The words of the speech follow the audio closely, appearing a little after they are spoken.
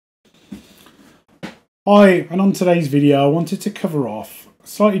Hi, and on today's video I wanted to cover off a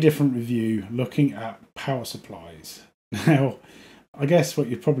slightly different review looking at power supplies. Now, I guess what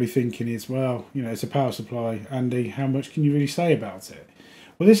you're probably thinking is, well, you know, it's a power supply, Andy, how much can you really say about it?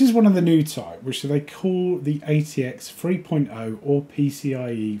 Well, this is one of the new type, which they call the ATX 3.0 or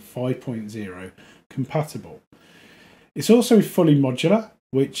PCIe 5.0 compatible. It's also fully modular,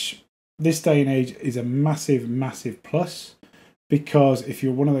 which this day and age is a massive plus, because if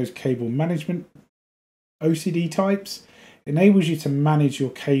you're one of those cable management OCD types, it enables you to manage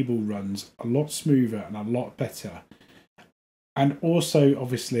your cable runs a lot smoother and a lot better, and also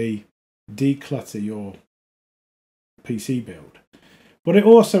obviously declutter your PC build. What it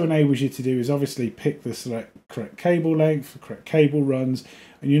also enables you to do is obviously pick the correct cable length, the correct cable runs,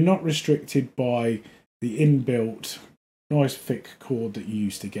 and you're not restricted by the inbuilt nice thick cord that you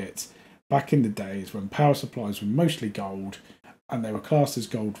used to get back in the days when power supplies were mostly gold, and they were classed as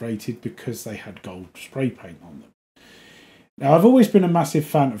gold rated because they had gold spray paint on them. Now, I've always been a massive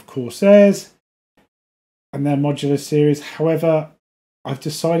fan of Corsairs and their modular series. However, I've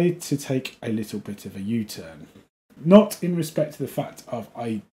decided to take a little bit of a U-turn. Not in respect to the fact of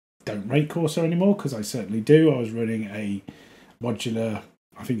I don't rate Corsair anymore, because I certainly do. I was running a modular,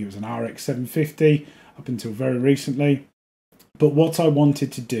 I think it was an RX-750 up until very recently. But what I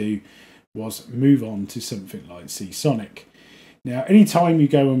wanted to do was move on to something like Seasonic. Now, anytime you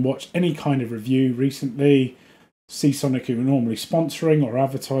go and watch any kind of review recently, Seasonic are normally sponsoring or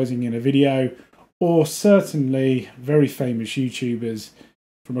advertising in a video, or certainly very famous YouTubers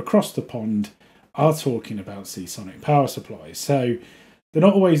from across the pond are talking about Seasonic power supplies. So they're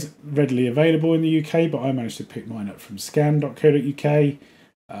not always readily available in the UK, but I managed to pick mine up from scan.co.uk.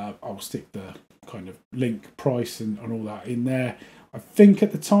 I'll stick the kind of link, price and all that in there. I think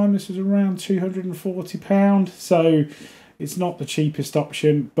at the time this was around £240, so it's not the cheapest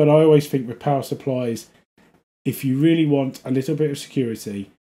option, but I always think with power supplies, if you really want a little bit of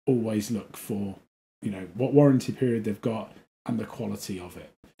security, always look for, you know, what warranty period they've got and the quality of it.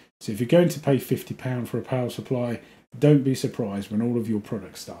 So if you're going to pay £50 for a power supply, don't be surprised when all of your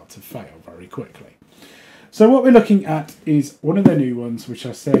products start to fail very quickly. So what we're looking at is one of the new ones, which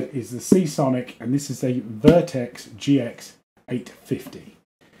I said is the Seasonic, and this is a Vertex GX-850.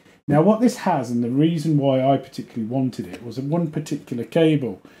 Now, what this has, and the reason why I particularly wanted it, was one particular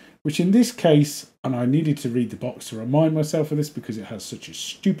cable, which in this case, and I needed to read the box to remind myself of this because it has such a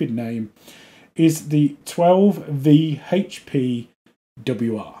stupid name, is the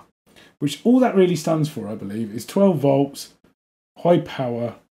 12VHPWR, which all that really stands for, I believe, is 12 volts, high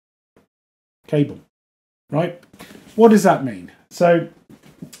power cable, right? What does that mean? So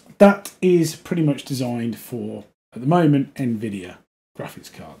that is pretty much designed for, at the moment, NVIDIA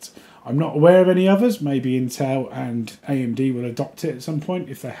graphics cards. I'm not aware of any others. Maybe Intel and AMD will adopt it at some point.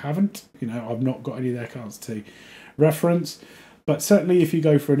 If they haven't, you know, I've not got any of their cards to reference. But certainly if you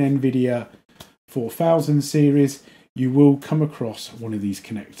go for an NVIDIA 4000 series, you will come across one of these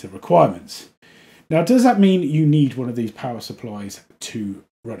connector requirements. Now, does that mean you need one of these power supplies to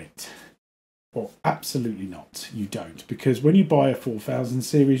run it? Well, absolutely not. You don't, because when you buy a 4000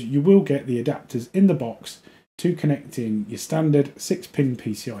 series, you will get the adapters in the box to connect in your standard 6-pin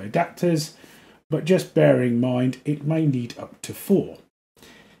PCI adapters, but just bearing in mind it may need up to 4.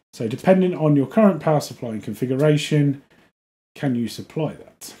 So depending on your current power supply and configuration, can you supply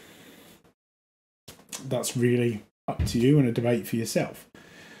that? That's really up to you and a debate for yourself.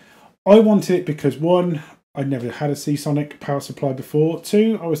 I wanted it because 1, I'd never had a Seasonic power supply before.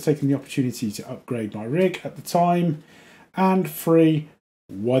 2, I was taking the opportunity to upgrade my rig at the time. And 3,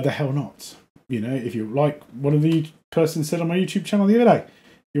 why the hell not? You know, if you like, one of the person said on my YouTube channel the other day,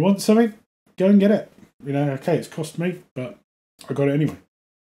 you want something, go and get it. You know, okay, it's cost me, but I got it anyway.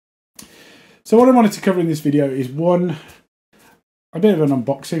 So what I wanted to cover in this video is 1, a bit of an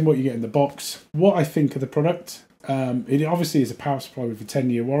unboxing, what you get in the box, what I think of the product. It obviously is a power supply with a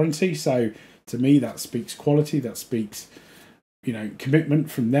 10-year warranty, so to me that speaks quality, that speaks, you know,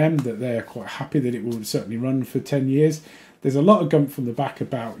 commitment from them, that they're quite happy that it will certainly run for 10 years. There's a lot of gump from the back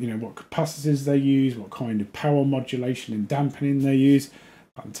about, you know, what capacitors they use, what kind of power modulation and dampening they use.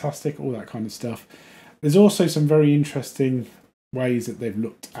 Fantastic, all that kind of stuff. There's also some very interesting ways that they've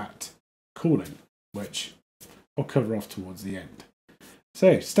looked at cooling, which I'll cover off towards the end.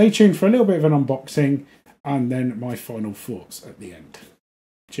 So stay tuned for a little bit of an unboxing and then my final thoughts at the end.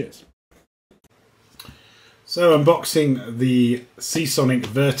 Cheers. So unboxing the Seasonic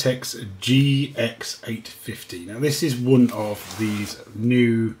Vertex GX-850. Now this is one of these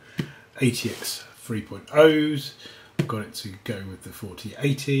new ATX 3.0s. I've got it to go with the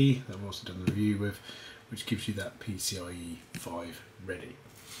 4080 that I've also done the review with, which gives you that PCIe 5 ready.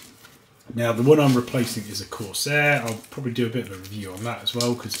 Now the one I'm replacing is a Corsair. I'll probably do a bit of a review on that as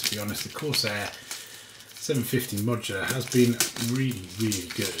well, because to be honest, the Corsair 750 modular has been really, really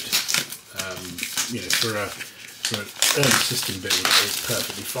good. You know, for an early system build, it's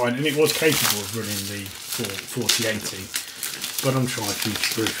perfectly fine, and it was capable of running the 4080. But I'm trying to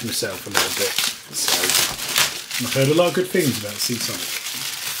future-proof myself a little bit. So I've heard a lot of good things about Seasonic.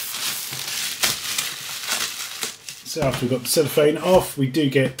 So after we've got the cellophane off, we do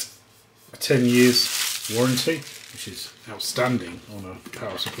get a 10 years warranty, which is outstanding on a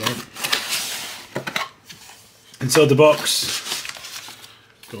power supply. Inside the box,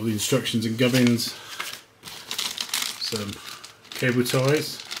 got all the instructions and gubbins, some cable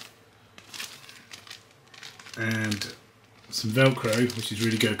ties, and some Velcro, which is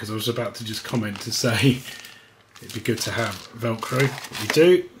really good, because I was about to just comment to say it'd be good to have Velcro. But we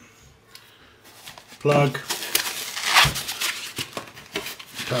do. Plug.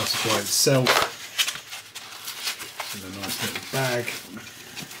 Power supply itself in a nice little bag.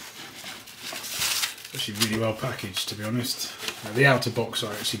 It's actually really well packaged, to be honest. Now, the outer box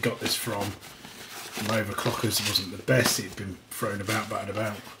I actually got this from overclockers wasn't the best. It'd been thrown about, battered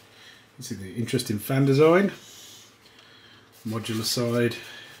about. You see the interesting fan design. Modular side.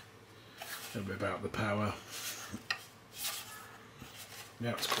 A little bit about the power.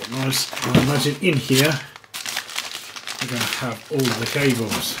 Yeah, it's quite nice. I imagine in here we're going to have all of the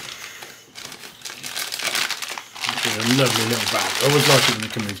cables. It's a lovely little bag. I always like it when they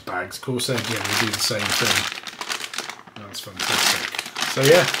come in these bags. Corsair generally do the same thing. That's fantastic. So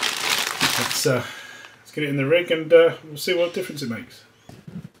yeah, let's get it in the rig, and we'll see what difference it makes.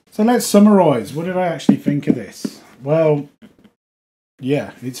 So let's summarise. What did I actually think of this? Well,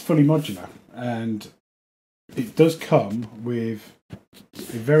 yeah, it's fully modular, and it does come with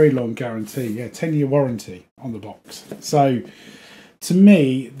a very long guarantee, yeah, 10-year warranty on the box. So to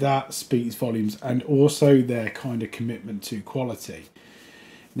me, that speaks volumes, and also their kind of commitment to quality.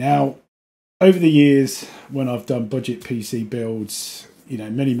 Now, over the years, when I've done budget PC builds, you know,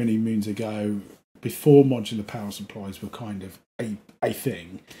 many moons ago, before modular power supplies were kind of a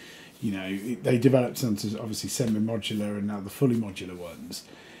thing, you know, they developed into obviously semi-modular and now the fully modular ones.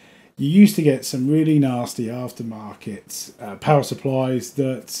 You used to get some really nasty aftermarket power supplies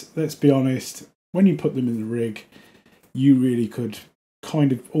that, let's be honest, when you put them in the rig, you really could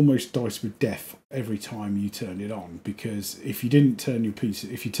kind of almost dice with death every time you turned it on, because if you didn't turn your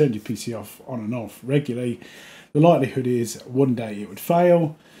PC, if you turned your PC off on and off regularly, the likelihood is one day it would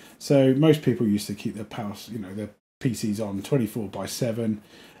fail. So most people used to keep their power, you know, their PCs on 24/7,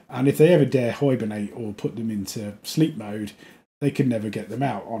 and if they ever dare hibernate or put them into sleep mode, they could never get them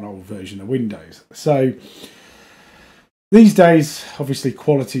out on old version of Windows. So these days, obviously,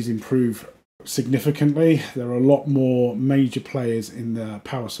 quality's improved significantly. There are a lot more major players in the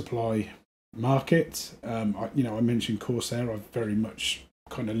power supply market. You know, I mentioned Corsair. I've very much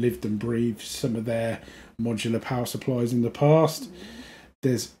kind of lived and breathed some of their modular power supplies in the past.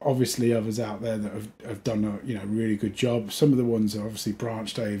 There's obviously others out there that have done a really good job. Some of the ones are obviously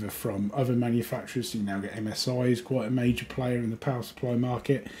branched over from other manufacturers. You now get MSI is quite a major player in the power supply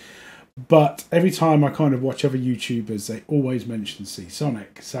market. But every time I kind of watch other YouTubers, they always mention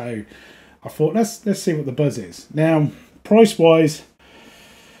Seasonic. So I thought let's see what the buzz is. Now, price wise,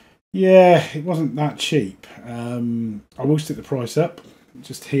 yeah, it wasn't that cheap. I will stick the price up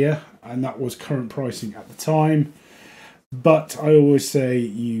just here, and that was current pricing at the time. But I always say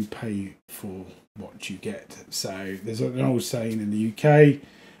you pay for what you get. So there's an old saying in the UK,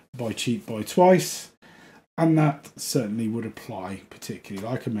 buy cheap, buy twice. And that certainly would apply, particularly,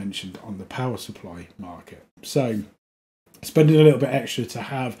 like I mentioned, on the power supply market. So spending a little bit extra to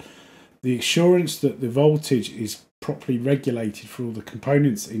have the assurance that the voltage is properly regulated for all the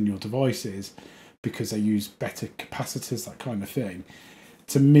components in your devices, because they use better capacitors, that kind of thing,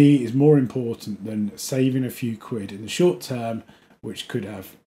 to me is more important than saving a few quid in the short term, which could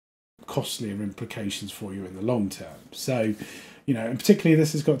have costlier implications for you in the long term. So, you know, and particularly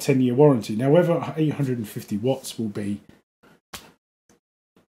this has got a 10-year warranty. Now, whether 850 watts will be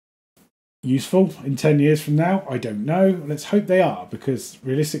useful in 10 years from now, I don't know. Let's hope they are, because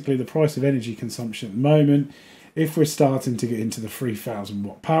realistically, the price of energy consumption at the moment, if we're starting to get into the 3,000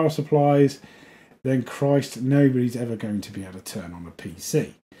 watt power supplies, then Christ, nobody's ever going to be able to turn on a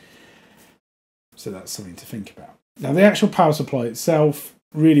PC. So that's something to think about. Now, the actual power supply itself,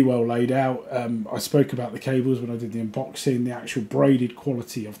 really well laid out. I spoke about the cables when I did the unboxing. The actual braided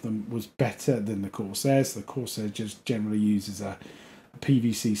quality of them was better than the Corsairs. The Corsair just generally uses a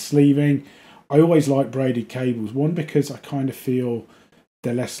PVC sleeving. I always like braided cables, one, because I kind of feel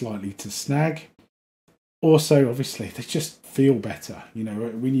they're less likely to snag, Also, obviously, they just feel better. You know,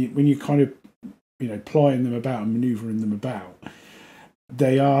 when you kind of, you know, plying them about and manoeuvring them about,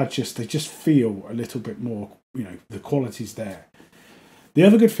 they just feel a little bit more, you know, the quality's there. The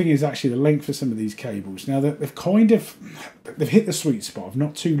other good thing is actually the length of some of these cables. Now that they've hit the sweet spot of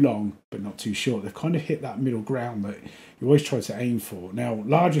not too long but not too short. They've kind of hit that middle ground that you always try to aim for. Now,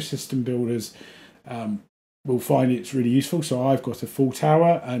 larger system builders will find it's really useful. So I've got a full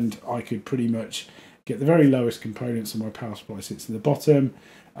tower, and I could pretty much get the very lowest components of my power supply sits in the bottom,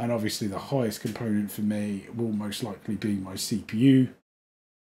 and obviously the highest component for me will most likely be my CPU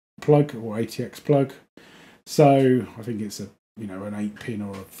plug or ATX plug. So I think it's an 8-pin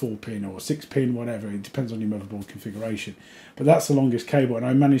or a 4-pin or a 6-pin, whatever. It depends on your motherboard configuration. But that's the longest cable, and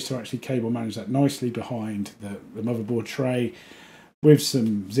I managed to actually cable manage that nicely behind the motherboard tray with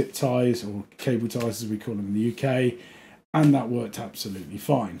some zip ties, or cable ties as we call them in the UK, and that worked absolutely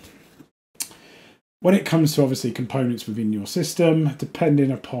fine. When it comes to obviously components within your system,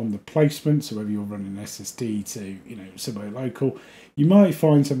 depending upon the placement, so whether you're running an SSD to somewhere local, you might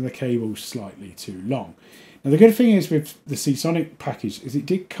find some of the cables slightly too long. Now the good thing is with the Seasonic package is it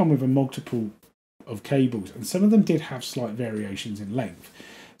did come with a multiple of cables, and some of them did have slight variations in length.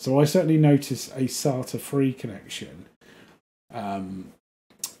 So I certainly noticed a SATA 3 connection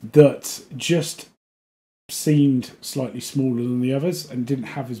that just seemed slightly smaller than the others and didn't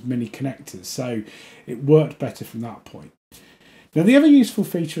have as many connectors, so it worked better from that point. Now the other useful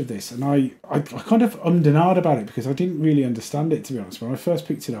feature of this, and I kind of ummed and ahed about it because I didn't really understand it, to be honest. When I first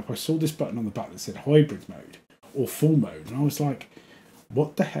picked it up, I saw this button on the back that said hybrid mode or full mode, and I was like,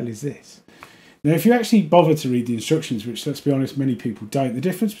 what the hell is this? Now if you actually bother to read the instructions, which let's be honest many people don't, the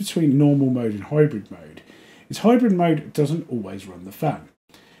difference between normal mode and hybrid mode is hybrid mode doesn't always run the fan.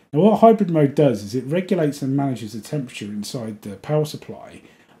 Now what hybrid mode does is it regulates and manages the temperature inside the power supply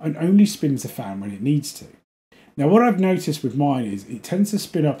and only spins the fan when it needs to. Now what I've noticed with mine is it tends to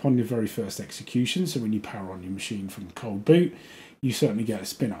spin up on your very first execution, so when you power on your machine from cold boot, you certainly get a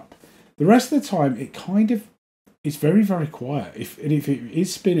spin up. The rest of the time it's very, very quiet. If it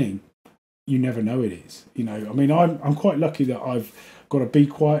is spinning, you never know it is. I mean, I'm quite lucky that I've got a Be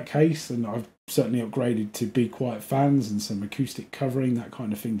Quiet case, and I've certainly upgraded to Be Quiet fans and some acoustic covering, that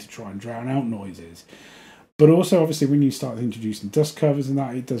kind of thing, to try and drown out noises. But also, obviously, when you start introducing dust covers and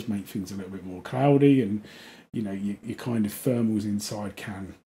that, it does make things a little bit more cloudy, and your kind of thermals inside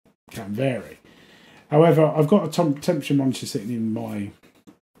can vary. However, I've got a temperature monitor sitting in my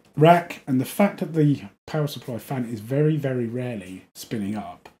rack, and the fact that the power supply fan is very, very rarely spinning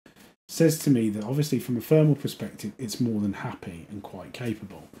up says to me that obviously from a thermal perspective it's more than happy and quite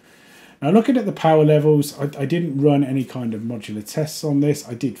capable. Now looking at the power levels, I didn't run any kind of modular tests on this.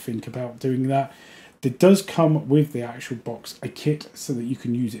 I did think about doing that. It does come with the actual box a kit so that you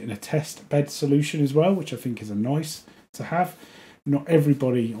can use it in a test bed solution as well, which I think is a nice to have. Not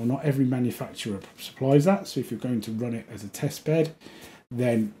everybody or not every manufacturer supplies that, so if you're going to run it as a test bed,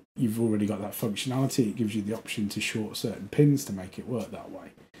 then you've already got that functionality. It gives you the option to short certain pins to make it work that way.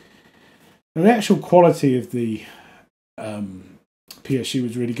 Now the actual quality of the PSU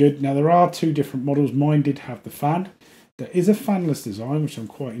was really good. Now there are two different models. Mine did have the fan. There is a fanless design, which I'm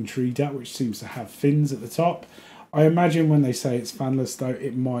quite intrigued at, which seems to have fins at the top. I imagine when they say it's fanless though,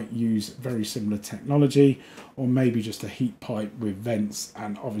 it might use very similar technology, or maybe just a heat pipe with vents,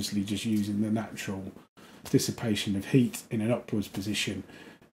 and obviously just using the natural dissipation of heat in an upwards position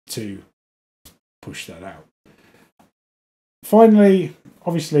to push that out. Finally,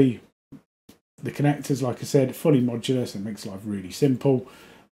 obviously the connectors, like I said, fully modular, so it makes life really simple,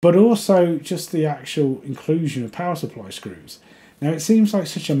 but also just the actual inclusion of power supply screws. Now it seems like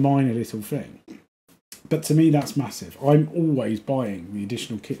such a minor little thing, but to me that's massive. I'm always buying the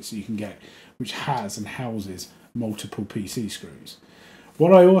additional kits that you can get which has and houses multiple PC screws.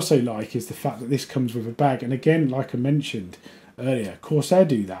 What I also like is the fact that this comes with a bag, and again, like I mentioned earlier, Corsair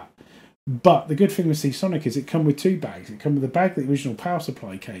do that. But the good thing with Seasonic is it comes with two bags. It comes with the bag that the original power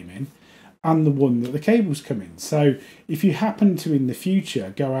supply came in, and the one that the cables come in. So if you happen to in the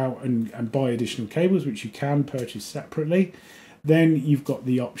future go out and buy additional cables, which you can purchase separately, then you've got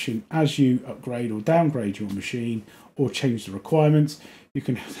the option as you upgrade or downgrade your machine or change the requirements, you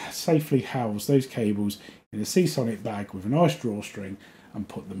can safely house those cables in a Seasonic bag with a nice drawstring and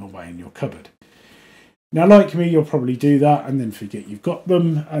put them away in your cupboard. Now like me, you'll probably do that and then forget you've got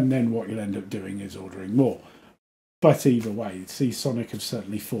them, and then what you'll end up doing is ordering more. But either way, Seasonic have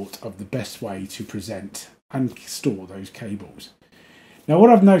certainly thought of the best way to present and store those cables. Now what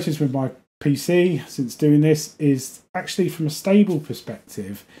I've noticed with my PC since doing this is actually from a stable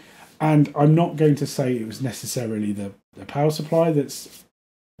perspective, and I'm not going to say it was necessarily the power supply that's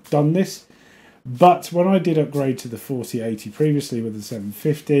done this, But when I did upgrade to the 4080 previously with the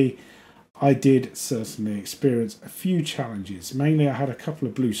 750, I did certainly experience a few challenges. Mainly I had a couple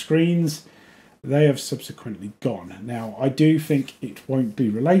of blue screens. They have subsequently gone. Now, I do think it won't be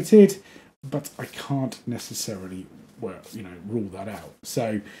related, but I can't necessarily, rule that out.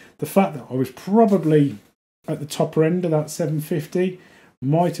 So the fact that I was probably at the top end of that 750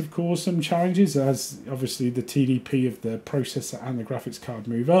 might have caused some challenges, as obviously the TDP of the processor and the graphics card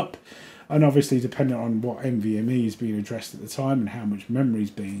move up, and obviously depending on what NVMe is being addressed at the time and how much memory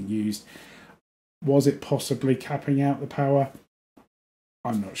is being used, was it possibly capping out the power?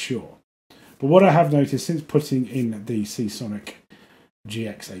 I'm not sure. But what I have noticed since putting in the Seasonic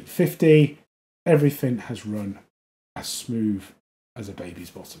GX-850, everything has run as smooth as a baby's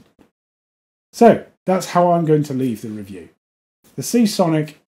bottom. So that's how I'm going to leave the review. The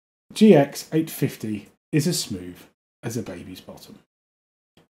Seasonic GX-850 is as smooth as a baby's bottom.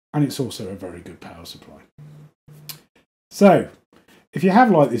 And it's also a very good power supply. So, if you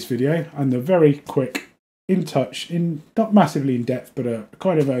have liked this video and the very quick, not massively in depth, but a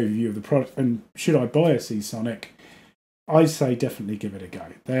kind of overview of the product, and should I buy a Seasonic, I say definitely give it a go.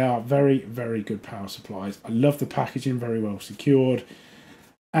 They are very, very good power supplies. I love the packaging, very well secured.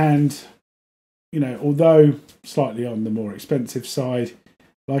 And, although slightly on the more expensive side,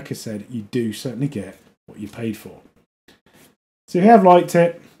 like I said, you do certainly get what you paid for. So if you have liked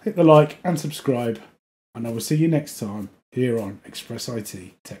it, hit the like and subscribe, and I will see you next time here on Express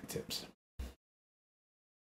IT Tech Tips.